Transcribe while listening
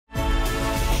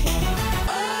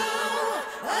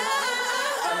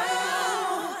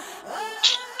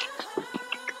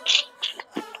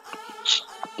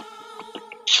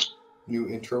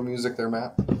intro music there,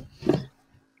 Matt?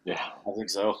 Yeah. I think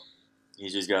so. He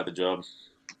just got the job.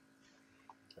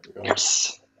 There we go.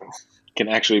 Yes. Can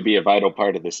actually be a vital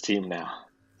part of this team now.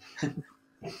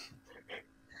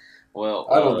 Well,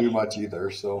 I don't do much either,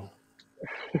 so.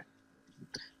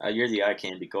 you're the eye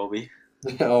candy, Colby.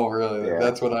 Oh, really? Yeah.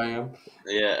 That's what I am?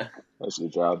 Yeah. That's your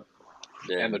job.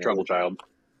 And the trouble child.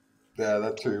 Yeah,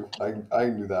 that's true. I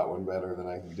can do that one better than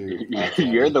I can do.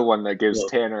 You're the one that gives Well-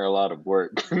 Tanner a lot of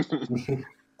work.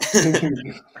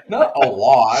 Not a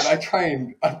lot. I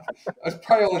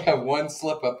probably only have one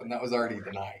slip up, and that was already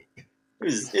tonight.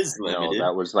 It's No, limited.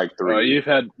 that was like Well,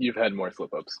 3. you've had more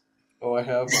slip ups. Oh, I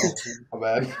have? Oh,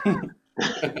 my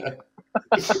bad.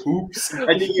 Oops.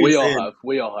 I think We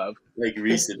all have. like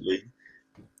recently.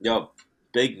 Yo,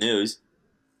 big news.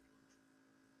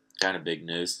 Kind of big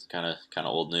news. Kind of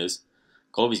old news.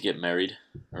 Colby's getting married.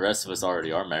 The rest of us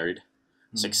already are married.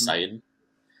 It's exciting.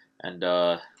 And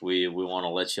we want to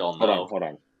let y'all know. Hold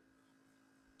on.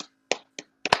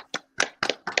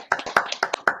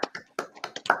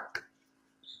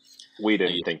 We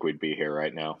didn't think we'd be here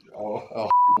right now. Oh,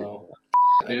 no.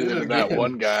 Neither did that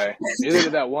one guy. Neither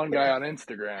did that one guy on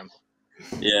Instagram.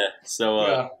 Yeah, so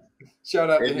Yeah. Shout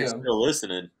out to if you're him. still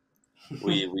listening,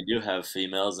 we do have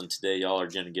females, and today y'all are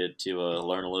going to get to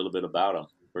learn a little bit about them.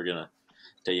 We're going to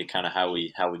tell you kind of how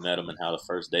we met them and how the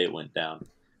first date went down.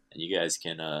 And you guys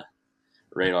can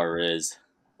rate our Riz,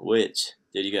 which,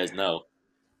 did you guys know,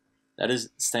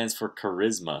 stands for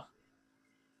charisma.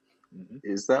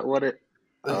 Is that what it?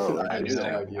 Oh, I I had knew no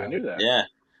that. idea. I knew that. Yeah,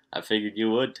 I figured you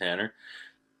would, Tanner.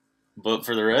 But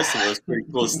for the rest of us, pretty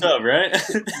cool stuff, right?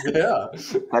 Yeah.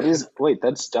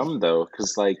 That's dumb though,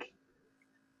 because like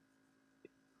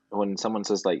when someone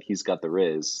says like he's got the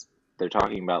Riz, they're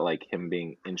talking about like him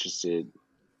being interested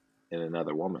in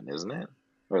another woman, isn't it?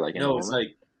 Or like in a No, it's woman?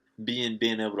 like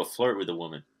being able to flirt with a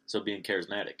woman, so being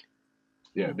charismatic.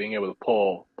 Yeah, being able to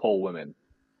pull women.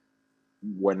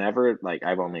 Whenever like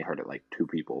I've only heard it like 2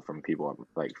 people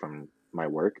like from my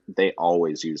work, they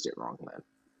always used it wrong then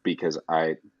because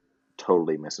I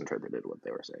totally misinterpreted what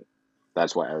they were saying.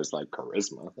 That's why I was like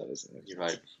charisma. That doesn't make You're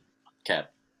sense.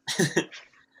 right, Cap.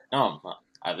 No,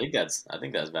 I think that's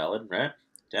valid, right,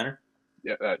 Tanner?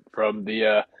 Yeah, from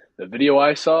the video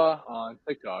I saw on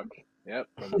TikTok. Yep,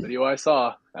 from the video I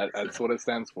saw, that's what it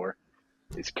stands for.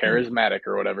 It's charismatic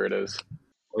or whatever it is.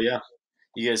 Oh yeah,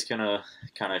 you guys can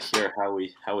kind of hear how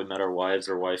we met our wives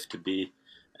or wife to be,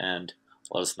 and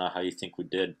let us know how you think we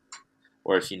did,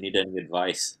 or if you need any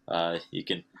advice, you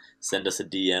can send us a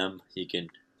DM. You can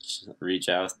reach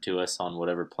out to us on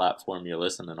whatever platform you're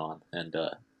listening on, and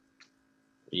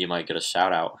you might get a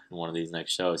shout out in one of these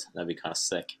next shows. That'd be kind of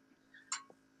sick.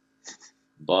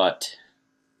 But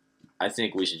I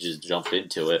think we should just jump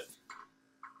into it.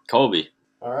 Colby,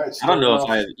 All right. I don't know if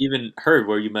starting I've even heard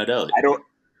where you met Ellie. I don't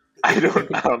I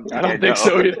don't think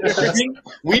so either. I think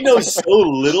we know so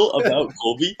little about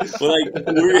Colby, but like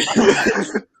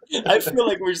I feel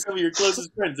like we're some of your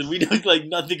closest friends, and we know like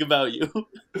nothing about you.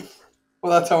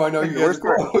 Well, that's how I know you guys are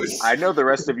We're close. I know the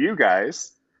rest of you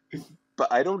guys,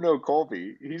 but I don't know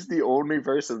Colby. He's the only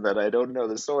person that I don't know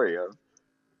the story of.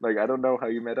 Like, I don't know how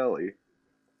you met Ellie.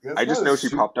 That's I just not know a she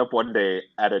su- popped up one day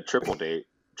at a triple date.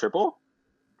 Triple?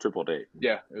 Triple date.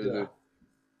 Yeah, it was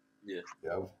Yeah.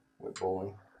 Yeah, we went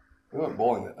bowling. We went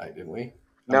bowling that night, didn't we?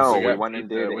 No, we we got went and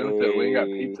pizza. did We got a-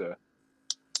 pizza.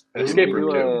 An Ooh. escape We room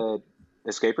do too. a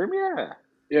escape room? Yeah.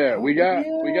 Yeah, we got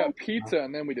Yeah. pizza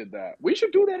and then we did that. We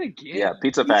should do that again. Yeah,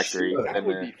 Pizza We Factory should. That and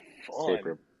would the be escape fun.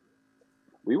 room.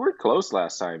 We were close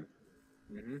last time.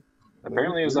 Mm-hmm.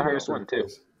 Apparently it was the hardest one, too.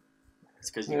 It's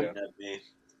because you didn't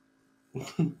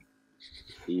have me.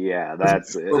 Yeah,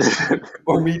 that's it.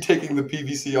 Or me taking the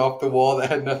PVC off the wall that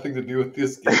had nothing to do with the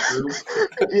escape room.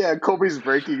 Yeah, Colby's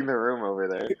breaking the room over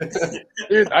there.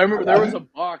 Dude, I remember there was a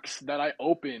box that I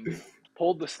opened,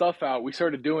 pulled the stuff out, we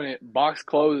started doing it, box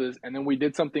closes, and then we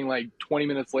did something like 20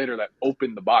 minutes later that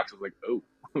opened the box. I was like,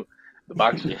 oh, the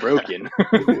box is broken.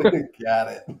 Got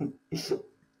it.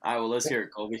 All right, well, let's hear it,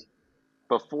 Colby.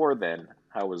 Before then,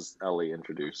 how was Ellie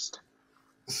introduced?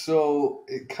 So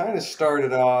it kind of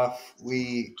started off.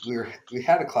 We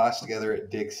had a class together at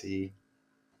Dixie.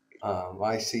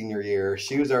 My senior year.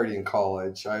 She was already in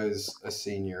college. I was a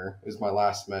senior. It was my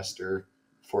last semester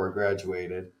before I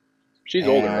graduated. She's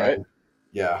older, right? And,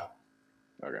 yeah.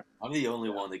 Okay. I'm the only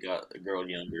one that got a girl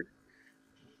younger.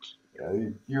 Yeah,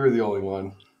 you were the only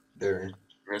one there.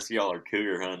 The rest of y'all are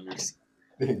cougar hunters.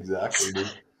 Exactly,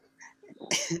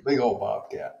 dude. Big old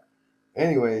bobcat.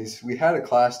 Anyways, we had a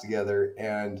class together,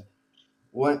 and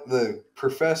what the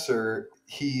professor,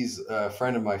 he's a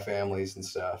friend of my family's and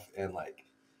stuff, and like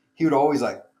he would always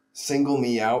like single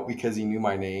me out because he knew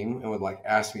my name and would like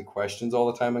ask me questions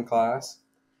all the time in class.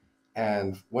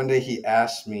 And one day he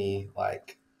asked me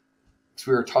like, because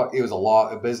we were talking, it was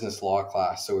a business law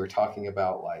class, so we were talking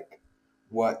about like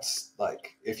what's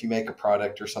like if you make a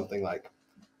product or something, like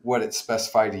what it's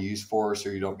specified to use for, so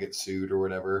you don't get sued or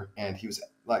whatever. And he was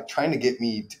like trying to get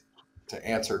me to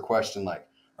answer a question like,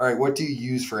 all right, what do you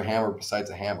use for a hammer besides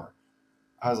a hammer?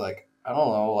 I was like, I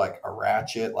don't know, like a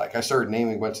ratchet. Like I started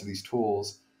naming a bunch of these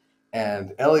tools,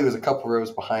 and Ellie was a couple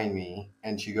rows behind me,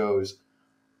 and she goes,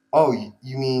 "Oh,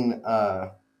 you mean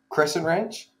crescent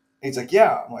wrench?" And he's like,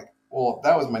 "Yeah." I'm like, "Well,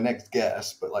 that was my next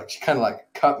guess," but like she kind of like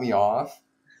cut me off,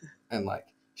 and like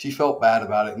she felt bad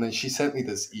about it, and then she sent me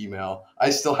this email. I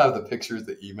still have the pictures of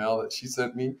the email that she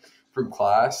sent me from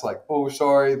class. Like, "Oh,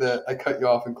 sorry that I cut you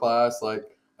off in class. Like,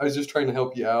 I was just trying to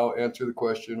help you out, answer the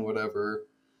question, whatever."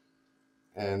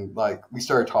 And like we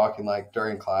started talking like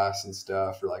during class and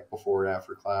stuff, or like before and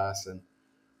after class. And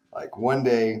like one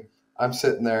day I'm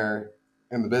sitting there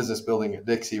in the business building at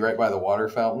Dixie right by the water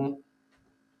fountain,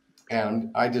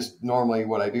 and I just normally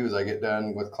what I do is I get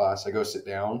done with class, I go sit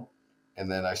down,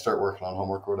 and then I start working on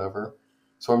homework or whatever.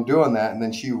 So I'm doing that, and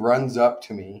then she runs up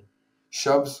to me,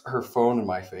 shoves her phone in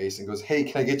my face, and goes, "Hey,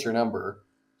 can I get your number?"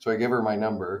 So I give her my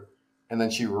number, and then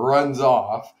she runs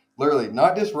off, literally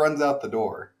not just runs out the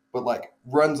door, but like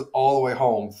runs all the way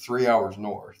home 3 hours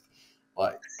north,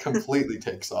 like completely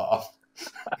takes off.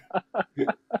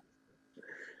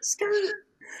 Skirt.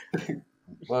 I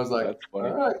was like, That's all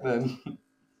funny. right then.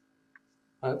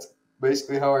 That's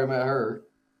basically how I met her.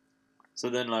 So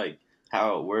then, like,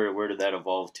 where did that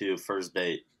evolve to? First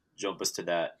date. Jump us to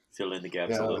that. Fill in the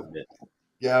gaps a Yeah, little bit.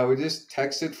 yeah, we just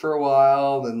texted for a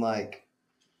while, then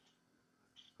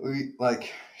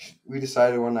we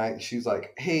decided one night, she was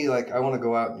like, "Hey, like I want to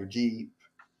go out in your Jeep."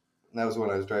 And that was when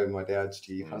I was driving my dad's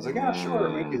Jeep. I was like, "Yeah,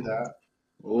 sure, we can do that."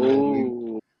 And then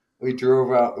Oh, we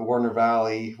drove out to Warner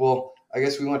Valley. Well, I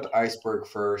guess we went to Iceberg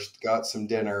first, got some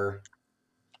dinner,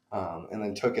 and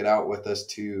then took it out with us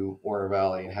to Warner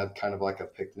Valley and had kind of like a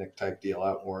picnic type deal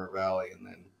out in Warner Valley, and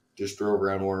then just drove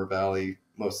around Warner Valley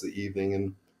most of the evening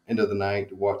and into the night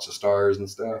to watch the stars and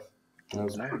stuff. And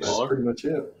nice. that's pretty much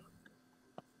it.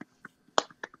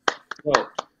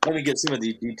 Well, let me get some of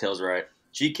these details right.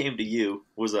 She came to you,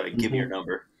 was like, "Give me your Mm-hmm.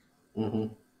 number,"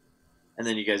 Mm-hmm. and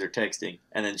then you guys are texting,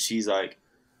 and then she's like,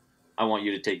 "I want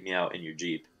you to take me out in your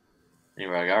Jeep," and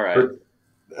you're like, "All right,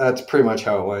 That's pretty much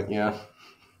how it went. Yeah.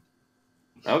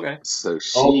 okay, So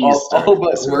she All started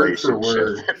but this word for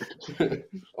relationship. word.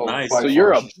 Nice. By So far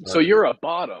she so started. you're a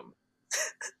bottom.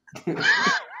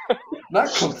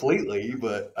 Not completely,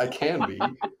 but I can be.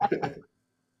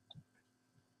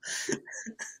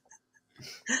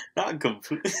 not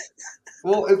complete."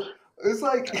 Well, it's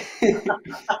like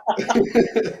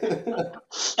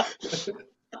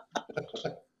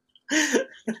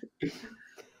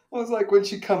well, it's like when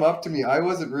she come up to me, I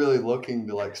wasn't really looking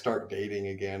to like start dating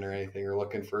again or anything, or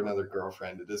looking for another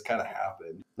girlfriend. It just kind of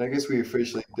happened. And I guess we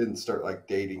officially didn't start like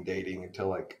dating until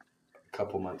like a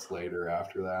couple months later.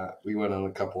 After that, we went on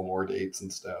a couple more dates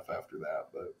and stuff after that.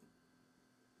 But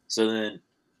So then,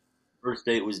 first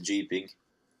date was jeeping.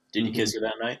 Did you kiss her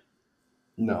that night?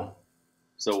 no,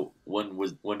 So when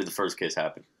did the first kiss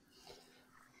happen?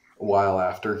 a while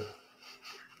after,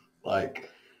 like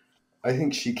I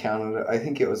think she counted it. I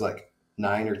think it was like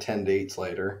 9 or 10 dates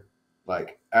later,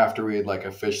 like after we had like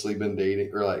officially been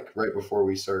dating, or like right before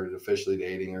we started officially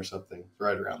dating or something,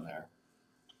 right around there.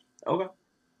 Okay,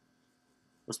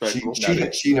 She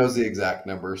respectable. she knows the exact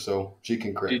number, so she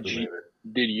can correct Did me you later.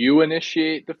 did you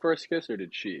initiate the first kiss or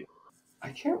did she? I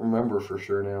can't remember for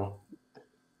sure now.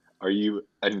 Are you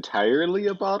entirely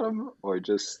a bottom or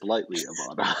just slightly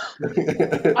a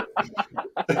bottom?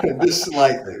 Just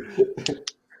slightly.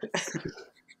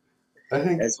 I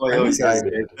think That's why I I always think I says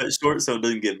did. cut short so it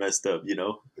doesn't get messed up. You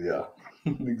know. Yeah,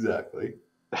 exactly.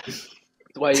 That's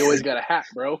why you always got a hat,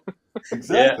 bro.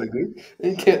 Exactly, dude.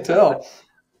 You can't tell.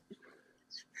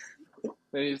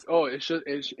 And he's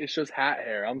it's just hat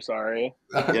hair. I'm sorry.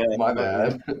 Yeah. My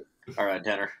bad. All right,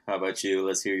 Tanner. How about you?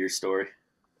 Let's hear your story.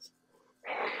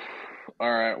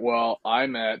 All right. Well, I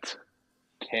met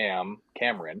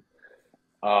Cameron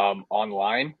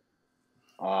online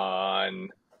on,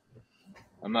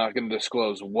 I'm not going to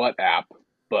disclose what app,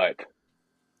 but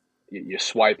you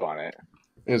swipe on it.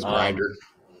 It was Grinder.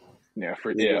 Yeah,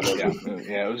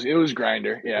 it was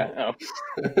Grinder. Yeah.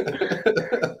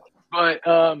 But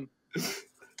yeah,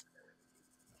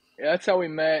 that's how we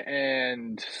met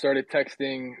and started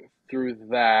texting through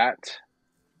that.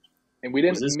 And we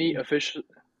Was didn't this meet officially.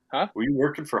 Huh? Were you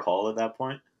working for Hall at that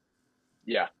point?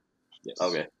 Yeah. Yes.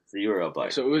 Okay. So you were up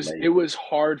like So it late. was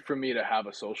hard for me to have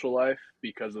a social life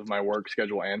because of my work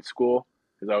schedule and school,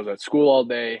 because I was at school all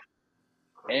day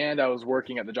and I was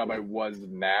working at the job I was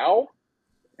now.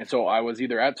 And so I was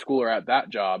either at school or at that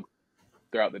job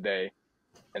throughout the day.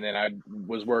 And then I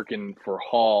was working for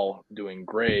Hall doing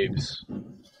graves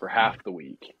for half the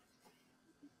week.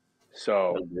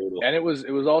 So, That's brutal. and it was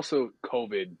also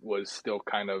COVID was still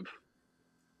kind of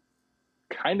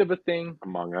a thing,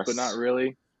 Among Us. but not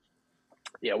really.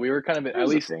 Yeah, we were kind of, It at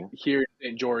was a least thing. here in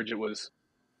St. George, it was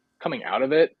coming out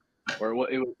of it, or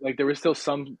it was like there was still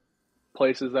some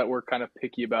places that were kind of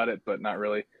picky about it, but not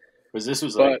really. Because this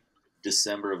was But like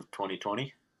December of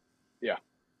 2020. yeah,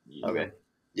 Okay.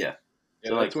 Yeah. yeah,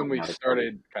 So, that's like, when we coming out of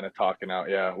started kind of talking out.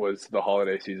 Yeah, was the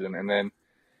holiday season, and then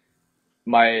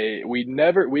we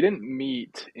didn't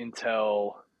meet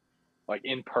until like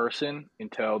in person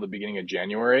until the beginning of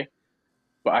January.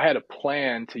 But I had a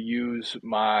plan to use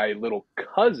my little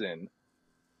cousin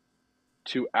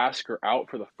to ask her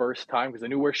out for the first time because I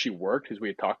knew where she worked because we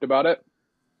had talked about it.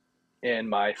 And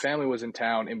my family was in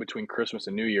town in between Christmas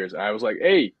and New Year's, and I was like,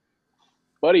 "Hey,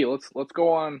 buddy, let's go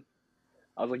on."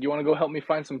 I was like, "You want to go help me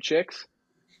find some chicks?"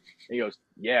 And he goes,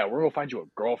 "Yeah, we're gonna find you a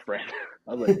girlfriend."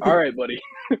 I was like, "All right, buddy."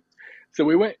 So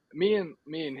we went. Me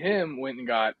and him went and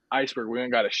got iceberg. We went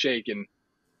and got a shake, and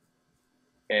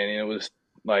it was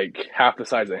like half the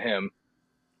size of him.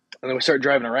 And then we started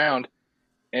driving around,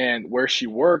 and where she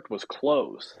worked was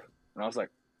closed. And I was like,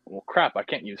 "Well, crap! I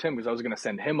can't use him because I was gonna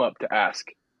send him up to ask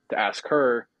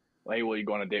her, like, hey, will you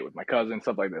go on a date with my cousin?"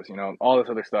 Stuff like this, all this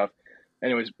other stuff.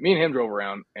 Anyways, me and him drove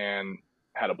around and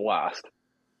had a blast.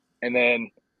 And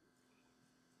then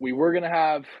we were gonna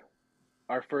have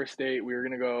our first date. We were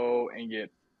gonna go and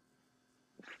get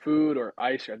food or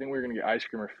ice. I think we were gonna get ice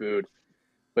cream or food.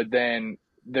 But then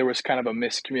there was kind of a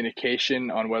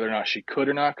miscommunication on whether or not she could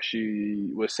or not. 'Cause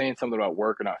she was saying something about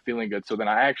work or not feeling good. So then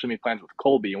I actually made plans with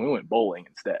Colby, and we went bowling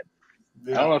instead.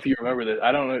 I don't know if you remember this.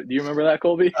 I don't know. Do you remember that,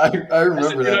 Colby? I I remember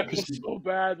said, dude, that. I feel so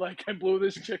bad. Like, I blew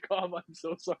this chick off. I'm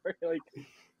so sorry. Like,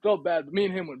 felt bad. But me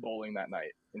and him went bowling that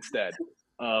night instead.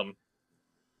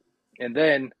 And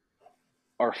then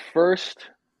our first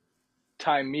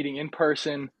time meeting in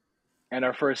person and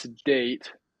our first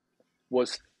date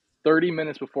was 30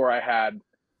 minutes before I had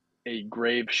a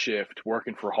grave shift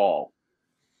working for Hall.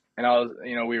 And I was,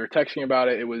 we were texting about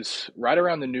it. It was right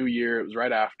around the new year. It was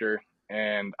right after.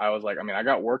 And I was like, I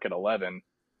got work at 11.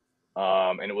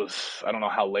 And it was, I don't know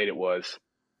how late it was.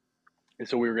 And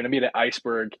so we were going to meet at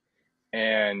Iceberg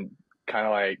and kind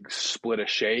of like split a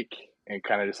shake and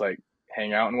kind of just like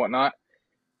hang out and whatnot.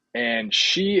 And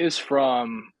she is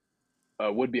from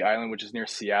Woodby Island, which is near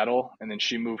Seattle. And then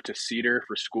she moved to Cedar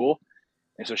for school.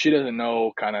 And so she doesn't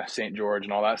know kind of St. George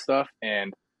and all that stuff.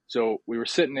 And so we were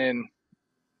sitting in,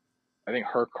 I think,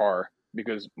 her car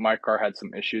because my car had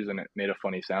some issues and it made a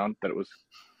funny sound that it was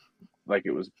like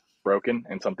it was broken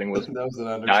and something was That was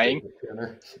an dying.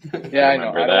 understatement. Yeah, I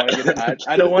know. Remember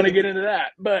I don't want to get into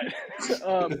that. But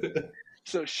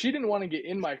so she didn't want to get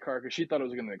in my car because she thought it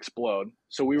was going to explode.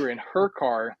 So we were in her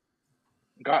car,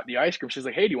 got the ice cream. She's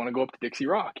like, "Hey, do you want to go up to Dixie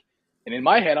Rock?" And in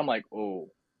my head, I'm like,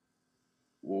 "Oh,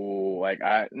 like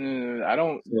I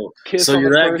don't kiss So on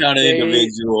you're the that first kind of date."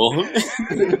 individual.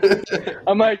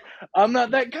 I'm like, I'm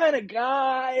not that kind of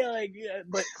guy. Like,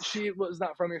 but she was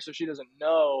not from here, so she doesn't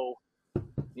know.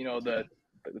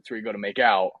 That's where you go to make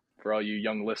out. For all you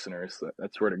young listeners,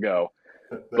 that's where to go.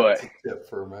 That's a tip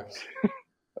for Max.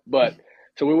 But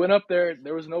so we went up there.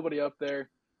 There was nobody up there.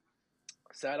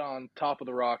 Sat on top of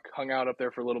the rock, hung out up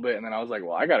there for a little bit, and then I was like,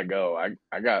 "Well, I gotta go.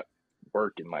 I got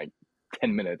work in like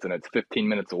 10 minutes, and it's 15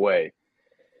 minutes away."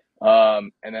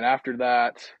 And then after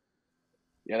that,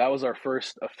 yeah, that was our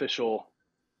first official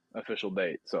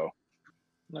date. So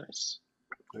Nice.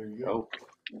 There you go.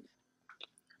 Oh.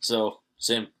 So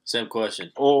same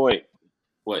question. Oh wait,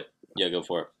 What? Yeah, go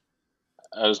for it.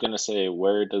 I was gonna say,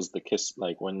 where does the kiss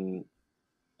like when?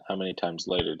 How many times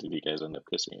later did you guys end up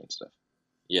kissing and stuff?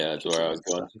 Yeah, that's where I was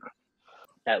going.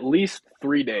 at least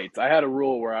 3 dates. I had a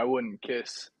rule where I wouldn't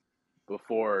kiss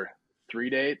before 3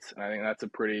 dates, and I think that's a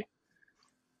pretty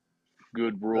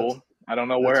good rule. I don't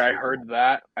know where I heard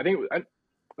that. I think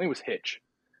it was Hitch.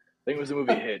 I think it was the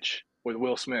movie Hitch with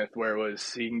Will Smith, where it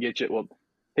was he can get you. Well,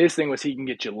 his thing was he can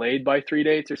get you laid by 3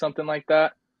 dates or something like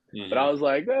that. Mhm. But I was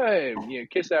like, hey,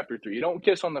 kiss after 3. You don't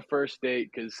kiss on the first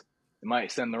date because it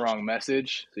might send the wrong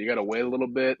message. So you got to wait a little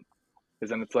bit, because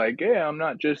then it's like, yeah, I'm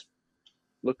not just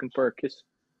looking for a kiss.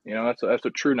 That's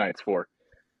what True Night's for.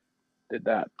 Did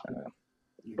that.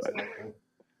 Exactly.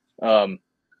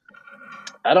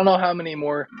 I don't know how many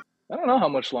more. I don't know how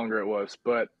much longer it was,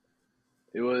 but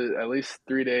it was at least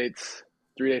 3 dates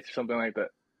or something like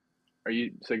that. Are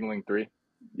you signaling 3?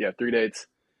 Yeah, 3 dates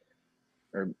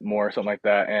or more, something like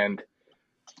that. And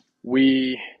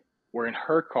we were in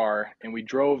her car and we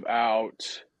drove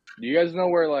out. Do you guys know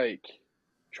where like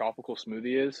Tropical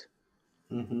Smoothie is?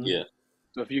 Mm-hmm. Yeah.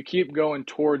 So if you keep going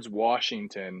towards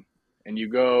Washington and you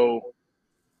go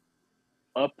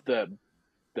up the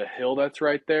hill that's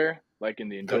right there, like in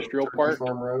the industrial Turkey park,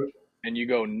 Farm Road. and you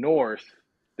go north,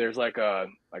 there's like a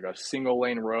single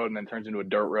lane road and then turns into a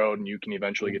dirt road and you can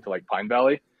eventually get to like Pine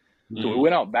Valley. So we Mhm.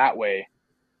 went out that way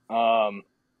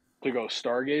to go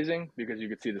stargazing because you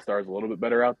could see the stars a little bit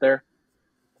better out there.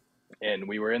 And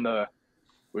we were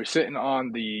sitting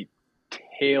on the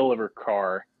tail of her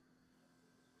car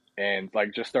and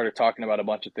like just started talking about a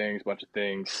bunch of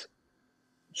things.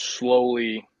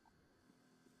 Slowly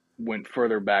went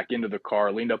further back into the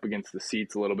car, leaned up against the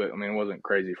seats a little bit. I mean, it wasn't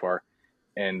crazy far.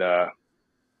 And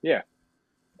yeah,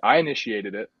 I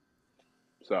initiated it.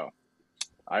 So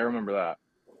I remember that.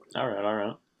 All right, all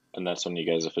right. And that's when you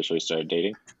guys officially started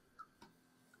dating?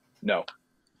 No,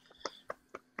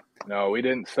 we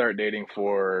didn't start dating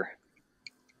for,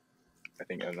 I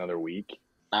think, another week.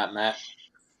 All right, Matt.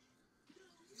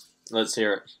 Let's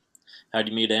hear it. How'd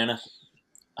you meet Anna?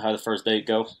 How'd the first date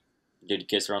go? Did you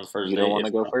kiss her on the first You date? don't want to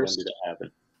If go not, when first? did it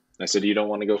happen? I said you don't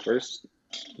want to go first?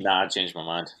 Nah, I changed my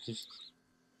mind.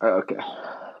 Okay.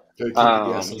 Gotta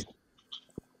keep guessing.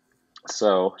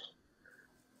 So,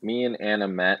 me and Anna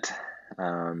met.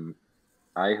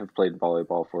 I have played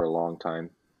volleyball for a long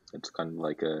time. It's kind of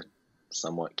like a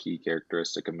somewhat key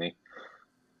characteristic of me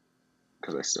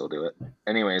because I still do it.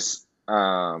 Anyways,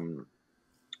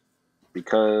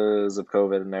 because of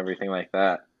COVID and everything like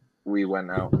that, we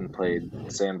went out and played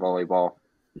sand volleyball.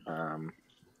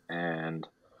 And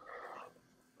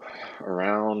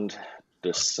around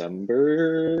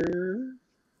December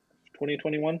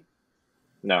 2021?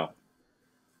 No,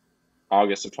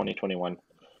 August of 2021.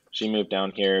 She moved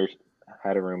down here,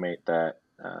 had a roommate that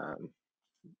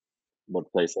would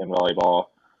play sand volleyball,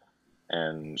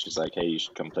 and she's like, hey, you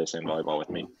should come play sand volleyball with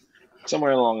me.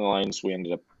 Somewhere along the lines, we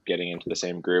ended up getting into the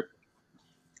same group,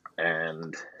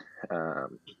 and I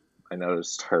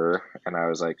noticed her, and I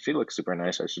was like, she looks super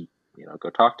nice. I should, go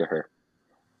talk to her.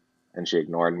 And she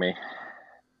ignored me.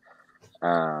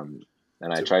 And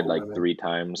I tried like 3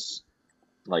 times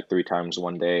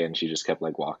one day, and she just kept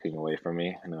like walking away from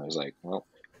me. And I was like, well,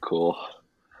 cool.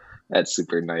 That's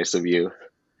super nice of you.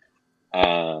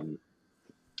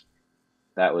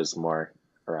 That was more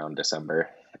around December.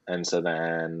 And so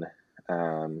then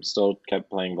still kept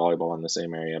playing volleyball in the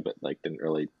same area, but like didn't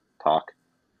really talk.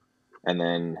 And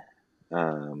then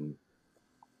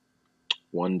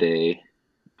one day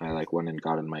I like went and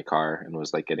got in my car and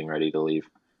was like getting ready to leave.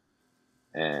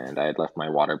 And I had left my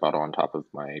water bottle on top of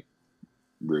my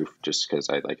roof just because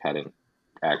I like hadn't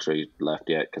actually left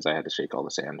yet because I had to shake all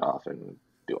the sand off and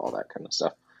do all that kind of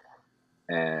stuff.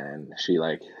 And she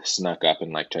like snuck up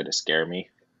and like tried to scare me.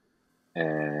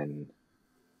 And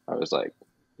I was like,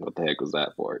 what the heck was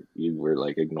that for? You were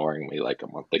like ignoring me like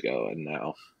a month ago and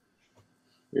now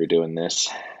you're doing this.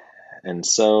 And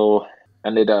so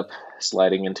ended up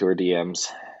sliding into her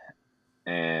DMs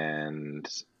and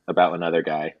about another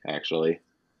guy, actually.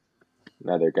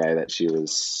 Another guy that she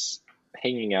was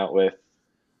hanging out with,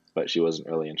 but she wasn't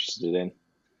really interested in.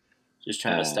 Just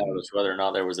trying to establish whether or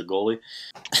not there was a goalie.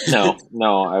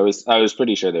 No, I was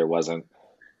pretty sure there wasn't,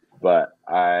 but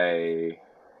I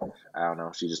don't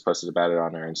know. She just posted about it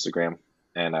on her Instagram,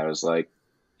 and I was like,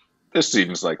 this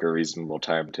seems like a reasonable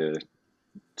time to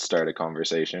start a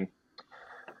conversation.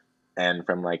 And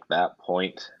from like that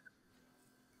point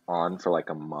on for like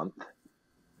a month,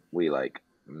 we like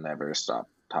never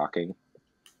stopped talking.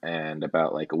 And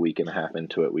about like a week and a half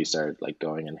into it, we started like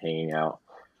going and hanging out.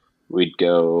 We'd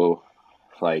go,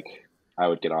 like, I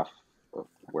would get off of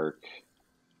work.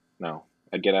 No,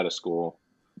 I'd get out of school.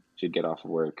 She'd get off of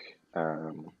work.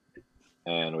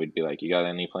 And we'd be like, you got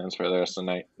any plans for the rest of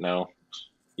the night? No.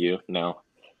 You? No.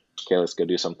 Okay, let's go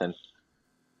do something.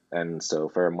 And so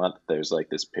for a month, there's like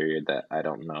this period that I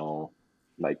don't know.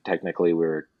 Like, technically, we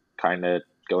were kind of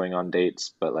going on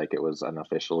dates, but like it was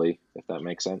unofficially, if that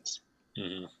makes sense.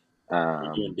 Mm-hmm.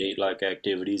 You're doing date-like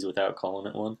activities without calling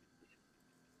it one?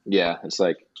 Yeah, it's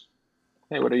like,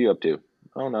 hey, what are you up to?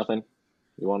 Oh, nothing.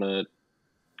 You want to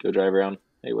go drive around?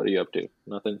 Hey, what are you up to?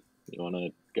 Nothing. You want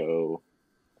to go,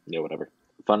 whatever.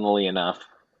 Funnily enough,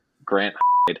 Grant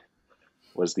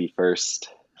was the first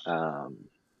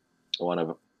one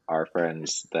of our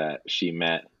friends that she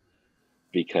met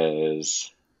because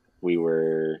we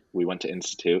went to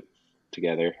Institute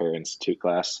together, her Institute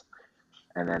class.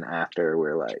 And then after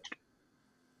we're like,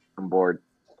 I'm bored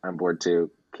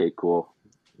too. Okay, cool.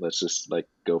 let's just like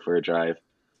go for a drive.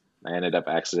 I ended up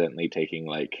accidentally taking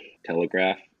like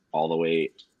Telegraph all the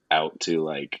way out to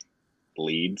like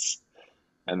Leeds.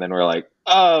 And then we're like,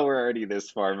 oh, we're already this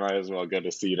far, might as well go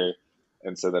to Cedar.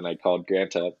 And so then I called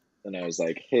Grant up and I was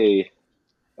like, hey,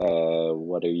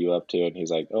 what are you up to? And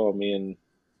he's like, oh, me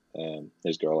and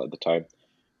his girl at the time,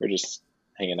 we're just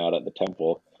hanging out at the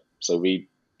temple. So we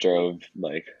drove,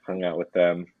 like, hung out with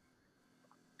them,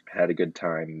 had a good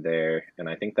time there. And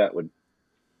I think that would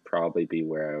probably be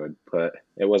where I would put,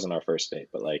 it wasn't our first date,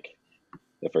 but like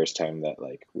the first time that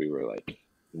like we were like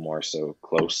more so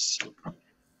close.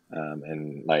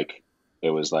 And like it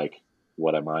was like,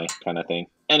 what am I kind of thing.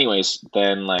 Anyways,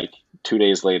 then like 2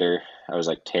 days later, I was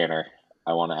like, Tanner,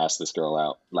 I want to ask this girl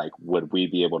out. Like, would we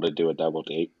be able to do a double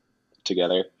date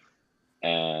together?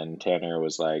 And Tanner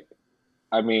was like,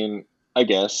 I mean, I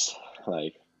guess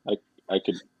like I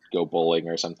could go bowling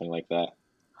or something like that.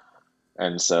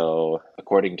 And so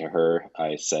according to her,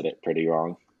 I said it pretty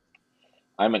wrong.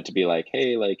 I meant to be like,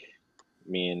 hey, like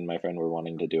me and my friend were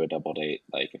wanting to do a double date.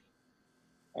 Like,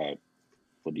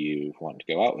 would you want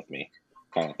to go out with me?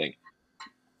 Kind of thing.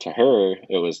 To her,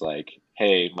 it was like,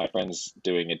 hey, my friend's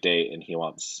doing a date and he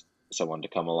wants someone to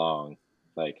come along,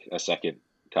 like a second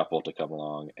couple to come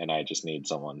along, and I just need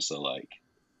someone. So like,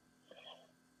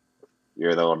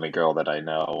 you're the only girl that I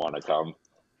know want to come.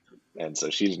 And so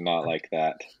she's not like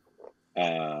that.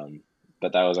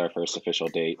 But that was our first official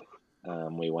date.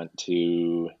 We went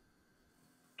to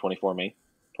 24 May,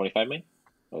 25 May?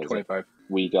 What was it? 25.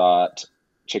 We got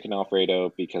chicken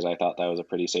Alfredo because I thought that was a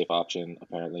pretty safe option.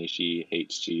 Apparently she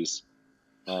hates cheese.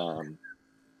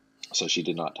 So she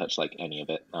did not touch like any of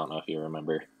it. I don't know if you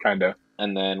remember. Kinda.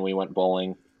 And then we went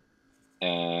bowling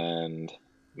and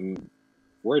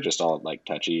we're just all like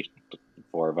touchy, the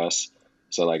four of us.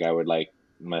 So like I would like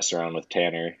mess around with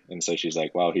Tanner, and so she's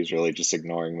like, wow, he's really just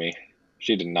ignoring me.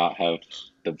 She did not have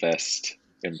the best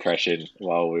impression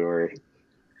while we were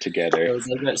together. It was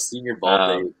like that senior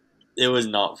ball date. It was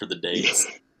not for the dates.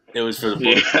 It was for the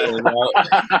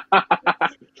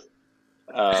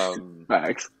boys.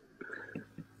 Facts.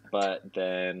 But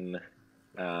then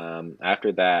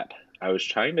after that, I was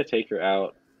trying to take her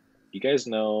out. You guys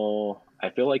know, I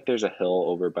feel like there's a hill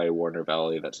over by Warner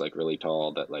Valley that's like really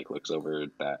tall that like looks over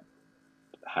that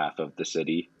half of the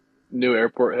city. New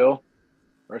Airport Hill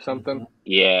or something.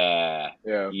 Yeah,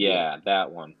 Yeah.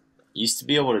 that one. Used to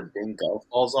be able to ding golf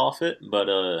balls off it, but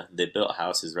they built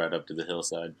houses right up to the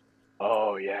hillside.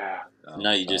 Oh yeah.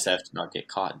 Now you just have to not get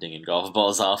caught dinging golf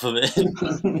balls off of it.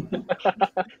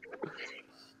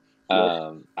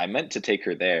 I meant to take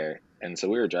her there, and so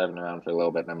we were driving around for a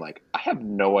little bit, and I'm like, I have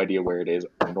no idea where it is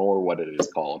nor what it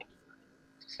is called.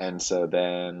 And so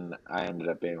then I ended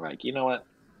up being like, you know what?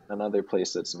 Another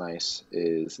place that's nice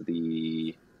is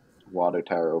the water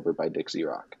tower over by Dixie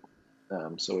Rock.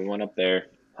 So we went up there,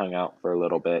 hung out for a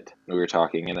little bit. We were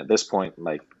talking, and at this point,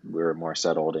 like, we were more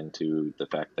settled into the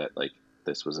fact that, like,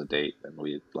 this was a date and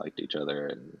we liked each other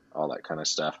and all that kind of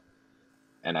stuff.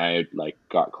 And I, like,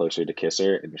 got closer to kiss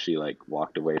her, and she, like,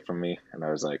 walked away from me, and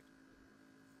I was like,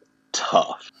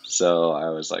 tough. So I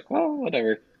was like, well,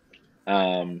 whatever.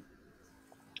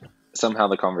 Somehow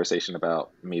the conversation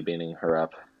about me beating her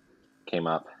up came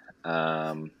up.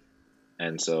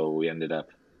 And so we ended up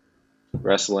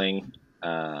wrestling.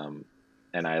 And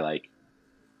I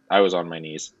was on my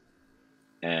knees,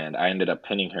 and I ended up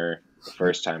pinning her the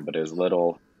first time, but it was a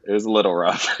little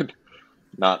rough.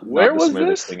 not Where the was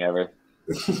smoothest this? thing ever.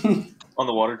 On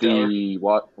the water tower. The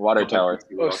water tower.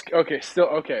 Oh, okay. Still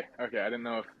okay. Okay. I didn't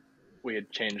know if we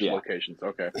had changed Yeah. locations.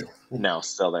 Okay. No,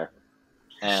 still there.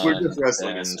 And, We're just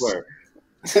wrestling, I and- swear.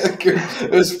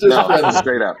 It's just No, friends.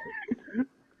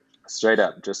 straight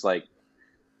up, just like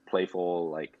playful,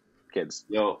 like kids.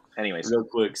 Yo, Anyways, real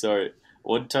quick, sorry.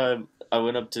 One time I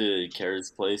went up to Kara's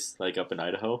place, like up in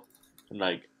Idaho, and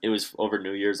like it was over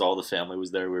New Year's. All the family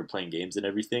was there. We were playing games and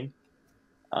everything.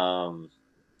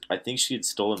 I think she had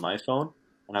stolen my phone,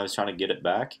 and I was trying to get it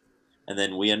back. And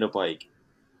then we end up like,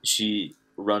 she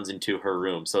runs into her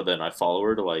room, so then I follow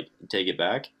her to like take it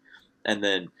back, and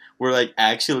then we're like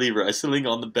actually wrestling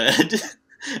on the bed.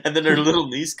 And then her little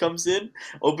niece comes in,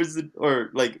 opens the or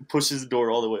like pushes the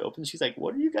door all the way open. She's like,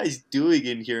 "What are you guys doing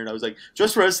in here?" And I was like,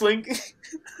 "Just wrestling."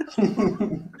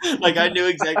 Like I knew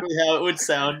exactly how it would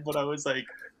sound, but I was like,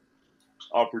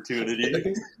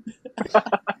 "Opportunity."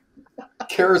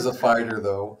 Kara's a fighter,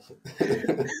 though.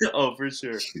 Oh, for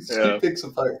sure. She Yeah. picks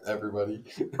a fight with everybody.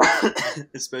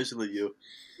 Especially you.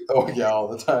 Oh, yeah, all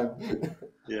the time.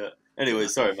 Yeah. Anyway,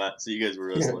 sorry, Matt. So you guys were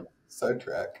wrestling.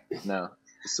 Sidetrack. no.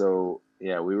 So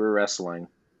yeah, we were wrestling,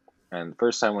 and the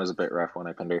first time was a bit rough when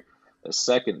I pinned her. The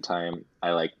second time,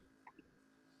 I like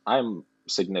I'm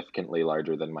significantly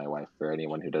larger than my wife, for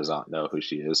anyone who does not know who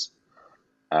she is.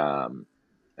 Um,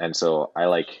 and so I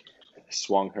like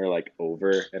swung her like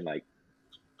over and like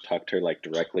tucked her like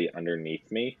directly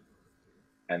underneath me,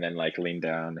 and then like leaned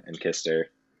down and kissed her.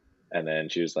 And then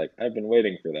she was like, "I've been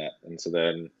waiting for that." And so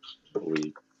then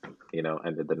we,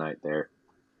 ended the night there.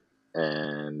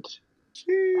 And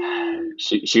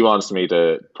she wants me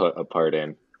to put a part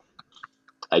in.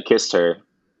 I kissed her,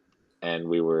 and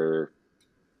we were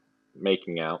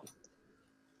making out,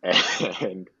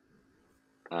 and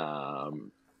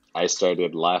I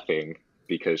started laughing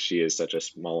because she is such a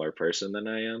smaller person than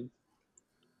I am,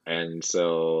 and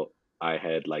so I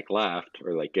had like laughed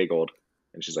or like giggled,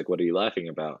 and she's like, "What are you laughing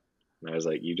about?" And I was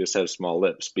like, "You just have small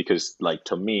lips," because like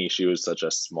to me, she was such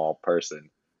a small person.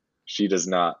 She does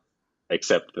not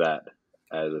accept that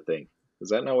as a thing. Is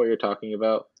that not what you're talking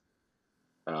about?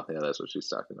 Oh, yeah, that's what she's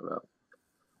talking about.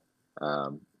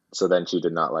 Um, so then she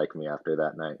did not like me after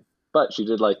that night, but she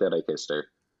did like that I kissed her,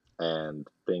 and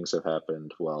things have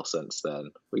happened well since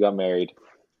then. We got married,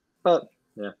 but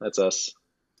yeah, that's us.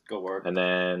 Go work. And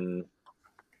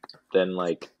then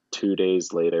like 2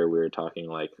 days later, we were talking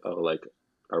like, oh, like,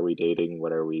 are we dating?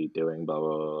 What are we doing? Blah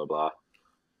blah blah blah blah.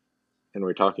 And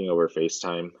we're talking over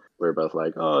FaceTime. We're both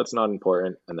like, oh, it's not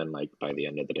important. And then like by the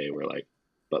end of the day, we're like,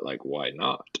 but like, why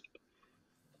not?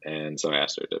 And so I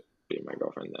asked her to be my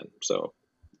girlfriend then. So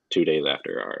 2 days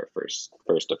after our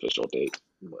first official date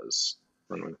was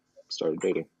when we started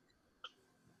dating.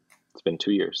 It's been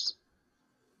 2 years.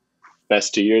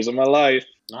 Best 2 years of my life.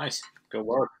 Nice. Go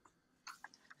work.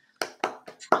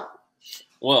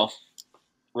 Well,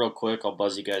 real quick, I'll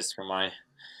buzz you guys through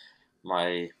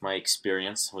my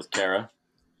experience with Kara.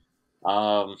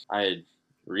 I had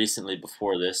recently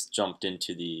before this jumped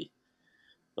into the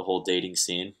whole dating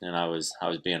scene, and I was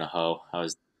being a hoe. I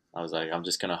was like, I'm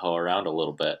just gonna hoe around a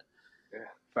little bit. Yeah,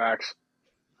 facts.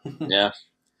 Yeah.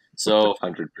 So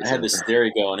 100%. I had this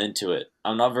theory going into it.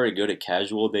 I'm not very good at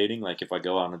casual dating. Like if I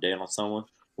go on a date with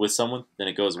someone, then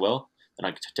it goes well,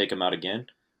 then I take them out again.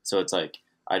 So it's like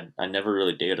I never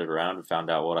really dated around and found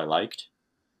out what I liked,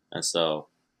 and so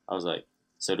I was like,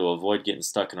 so to avoid getting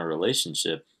stuck in a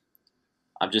relationship,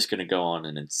 I'm just gonna go on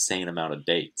an insane amount of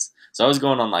dates. So I was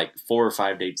going on like 4 or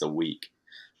 5 dates a week.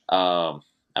 I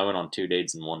went on 2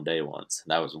 dates in one day once.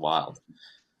 That was wild.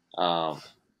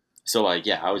 So like,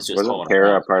 yeah, I was just Wasn't hoeing Kara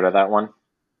a around. part of that one?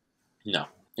 No,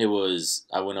 it was.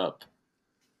 I went up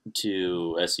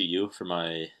to SUU for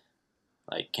my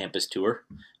like campus tour,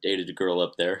 dated a girl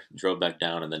up there, drove back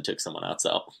down, and then took someone else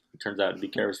out. It turns out to be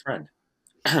Kara's friend.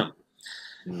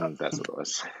 That's what it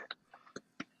was.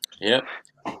 Yep,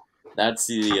 that's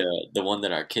the one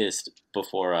that I kissed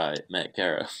before I met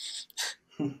Kara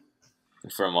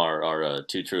from our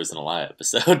Two Truths and a Lie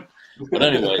episode. But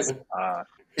anyways,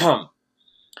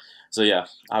 so yeah,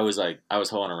 I was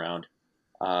hoeing around.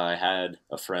 I had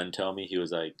a friend tell me, he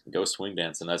was like, go swing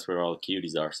dancing. That's where all the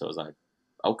cuties are. So I was like,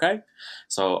 okay.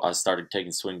 So I started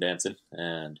taking swing dancing,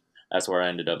 and that's where I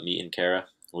ended up meeting Kara.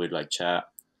 We'd like chat,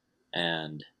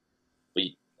 and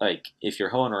we like if you're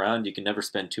hoeing around, you can never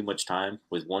spend too much time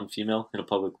with one female in a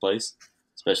public place,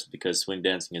 especially because swing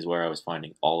dancing is where I was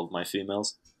finding all of my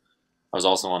females. I was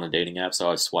also on a dating app, so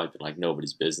I was swiping like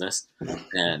nobody's business,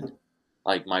 and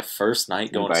like my first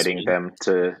night going Inviting to swing, them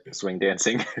to swing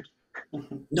dancing.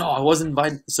 no, I wasn't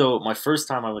invited. So my first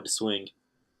time I went to swing,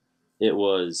 it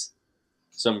was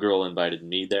some girl invited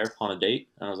me there on a date,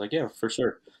 and I was like, yeah, for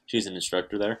sure. She's an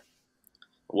instructor there.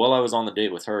 While I was on the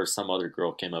date with her, some other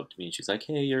girl came up to me and she's like,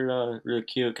 hey, you're really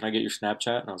cute. Can I get your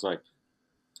Snapchat? And I was like,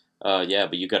 yeah,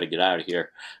 but you got to get out of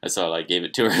here. And so I like gave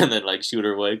it to her and then like shoot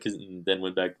her away and then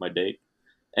went back to my date.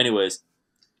 Anyways,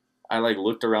 I like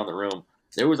looked around the room.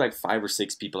 There was like 5 or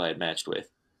 6 people I had matched with.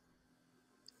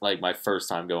 Like my first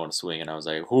time going to swing, and I was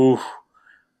like, whew,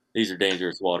 these are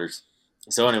dangerous waters.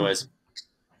 So anyways,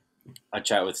 I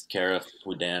chat with Kara,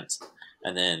 we dance,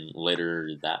 and then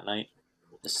later that night,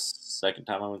 the second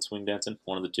time I went swing dancing,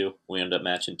 one of the two, we ended up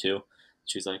matching too.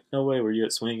 She's like, no way, were you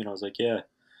at swing? And I was like, yeah.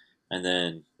 And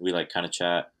then we like kind of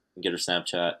chat and get her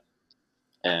Snapchat,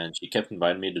 and she kept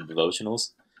inviting me to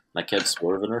devotionals, and I kept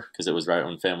swerving her because it was right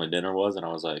when family dinner was, and I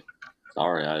was like,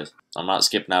 sorry, I'm not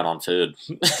skipping out on food.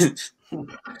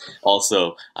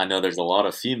 Also, I know there's a lot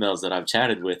of females that I've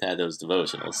chatted with at those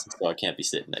devotionals, so I can't be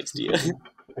sitting next to you.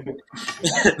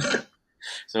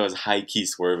 So I was high key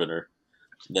swerving her.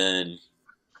 Then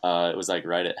it was like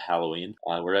right at Halloween.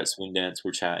 We're at swing dance,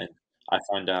 we're chatting. I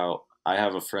find out I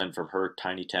have a friend from her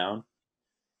tiny town,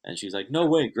 and she's like, "No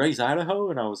way, Grace, Idaho,"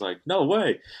 and I was like, "No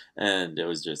way," and it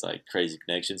was just like crazy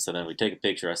connection. So then we take a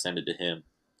picture. I send it to him,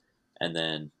 and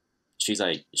then she's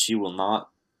like, she will not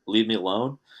leave me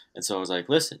alone. And so I was like,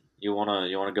 listen, you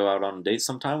wanna go out on a date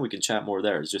sometime? We can chat more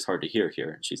there. It's just hard to hear here.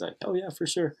 And she's like, oh yeah, for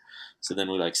sure. So then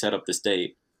we like set up this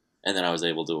date, and then I was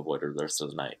able to avoid her the rest of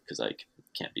the night because I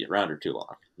can't be around her too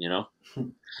long, you know?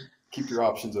 Keep your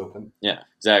options open. Yeah,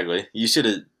 exactly. You should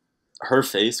have her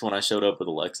face when I showed up with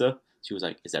Alexa. She was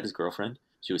like, "Is that his girlfriend?"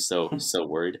 She was so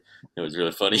worried. It was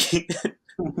really funny.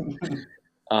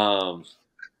 um,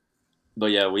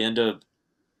 but yeah, we end up.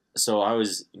 So I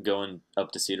was going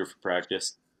up to Cedar for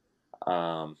practice.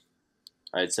 Um,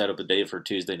 I had set up a date for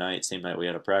Tuesday night, same night we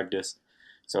had a practice.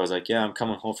 So I was like, "Yeah, I'm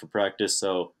coming home for practice."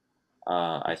 So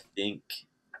I think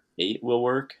 8 will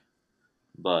work,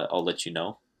 but I'll let you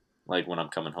know, like when I'm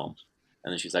coming home.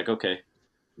 And then she's like, "Okay."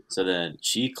 So then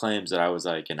she claims that I was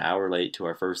like an hour late to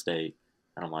our first date,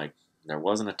 and I'm like, there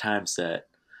wasn't a time set.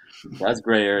 That's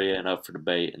gray area and up for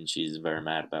debate, and she's very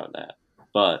mad about that.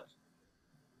 But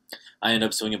I end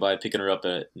up swinging by, picking her up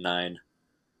at 9.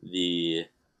 The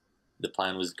the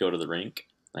plan was to go to the rink,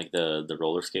 like the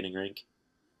roller skating rink.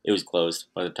 It was closed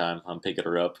by the time I'm picking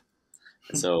her up,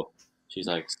 and so she's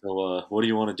like, "So, what do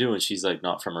you want to do?" And she's like,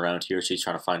 "Not from around here." She's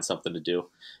trying to find something to do,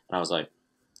 and I was like,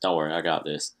 "Don't worry, I got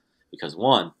this." Because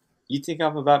one, you think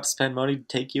I'm about to spend money to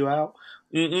take you out?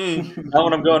 Not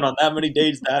when I'm going on that many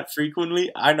dates that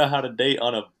frequently. I know how to date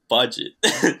on a budget.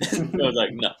 So I was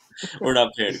like, no, we're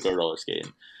not paying to go roller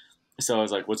skating. So I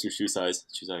was like, what's your shoe size?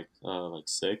 She's like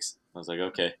 6. I was like,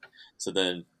 okay. So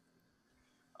then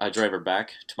I drive her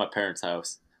back to my parents'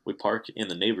 house. We park in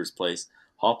the neighbor's place,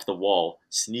 hop the wall,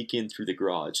 sneak in through the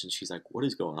garage, and she's like, what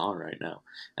is going on right now?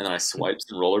 And then I swipe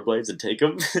some rollerblades and take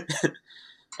them.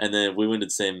 And then we went to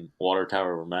the same water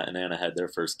tower where Matt and Anna had their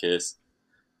first kiss.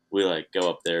 We like go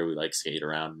up there, we like skate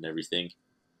around and everything.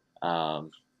 We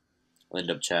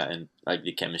end up chatting. Like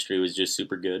the chemistry was just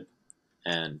super good.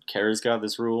 And Kara's got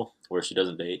this rule where she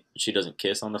doesn't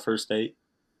kiss on the first date.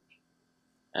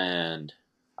 And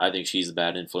I think she's a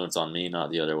bad influence on me,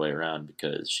 not the other way around,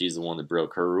 because she's the one that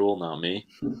broke her rule, not me.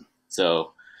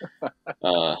 So,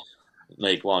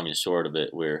 make long and short of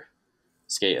it, we're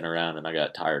skating around, and I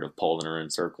got tired of pulling her in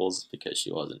circles because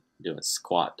she wasn't doing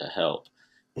squat to help.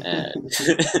 And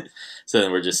so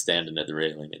then we're just standing at the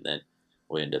railing, and then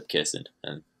we end up kissing.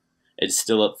 And it's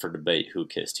still up for debate who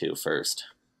kissed who first.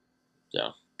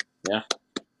 So, yeah,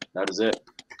 that is it.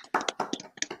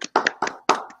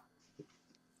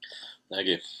 Thank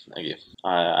you. Thank you.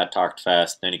 I talked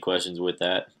fast. Any questions with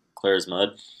that? Clear as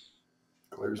mud?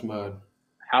 Clear as mud.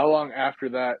 How long after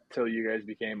that till you guys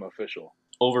became official?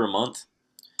 Over a month.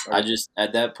 Okay. I just,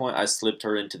 at that point, I slipped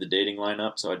her into the dating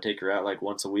lineup, so I'd take her out like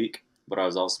once a week, but I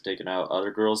was also taking out other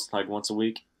girls like once a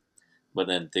week. But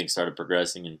then things started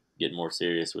progressing and getting more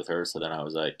serious with her, so then I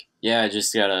was like, yeah, I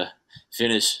just gotta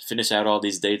finish out all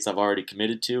these dates I've already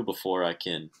committed to before I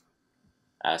can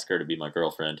ask her to be my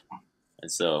girlfriend.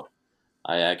 And so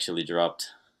I actually dropped,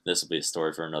 this will be a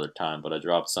story for another time, but I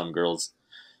dropped some girl's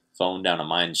phone down a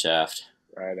mine shaft.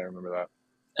 Right, I remember that.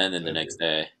 And then the next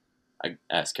day, I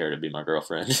asked her to be my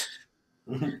girlfriend.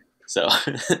 So,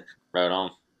 right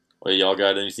on. Well, y'all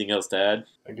got anything else to add?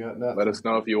 I got nothing. Let us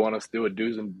know if you want us to do a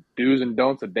do's and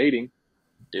don'ts of dating.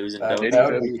 Do's and That don'ts.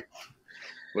 would be,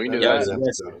 We can do Yeah, that. if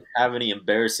you guys have any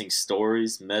embarrassing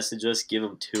stories, message us, give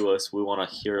them to us. We want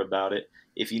to hear about it.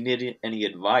 If you need any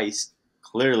advice,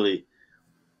 clearly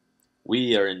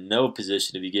we are in no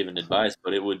position to be giving advice,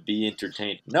 but it would be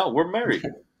entertaining. No, we're married.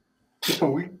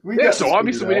 we Yeah, got so this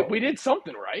obviously figured out. we did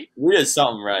something right. We did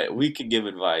something right. We can give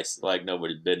advice like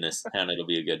nobody's business, and it'll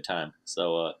be a good time.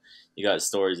 So, you got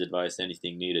stories, advice,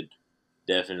 anything needed,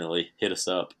 definitely hit us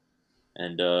up.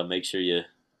 And make sure you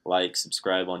like,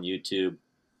 subscribe on YouTube.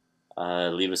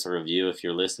 Leave us a review if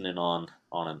you're listening on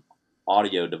an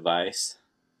audio device.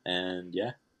 And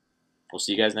yeah, we'll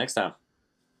see you guys next time.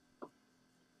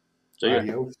 See ya.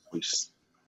 Adios. Peace.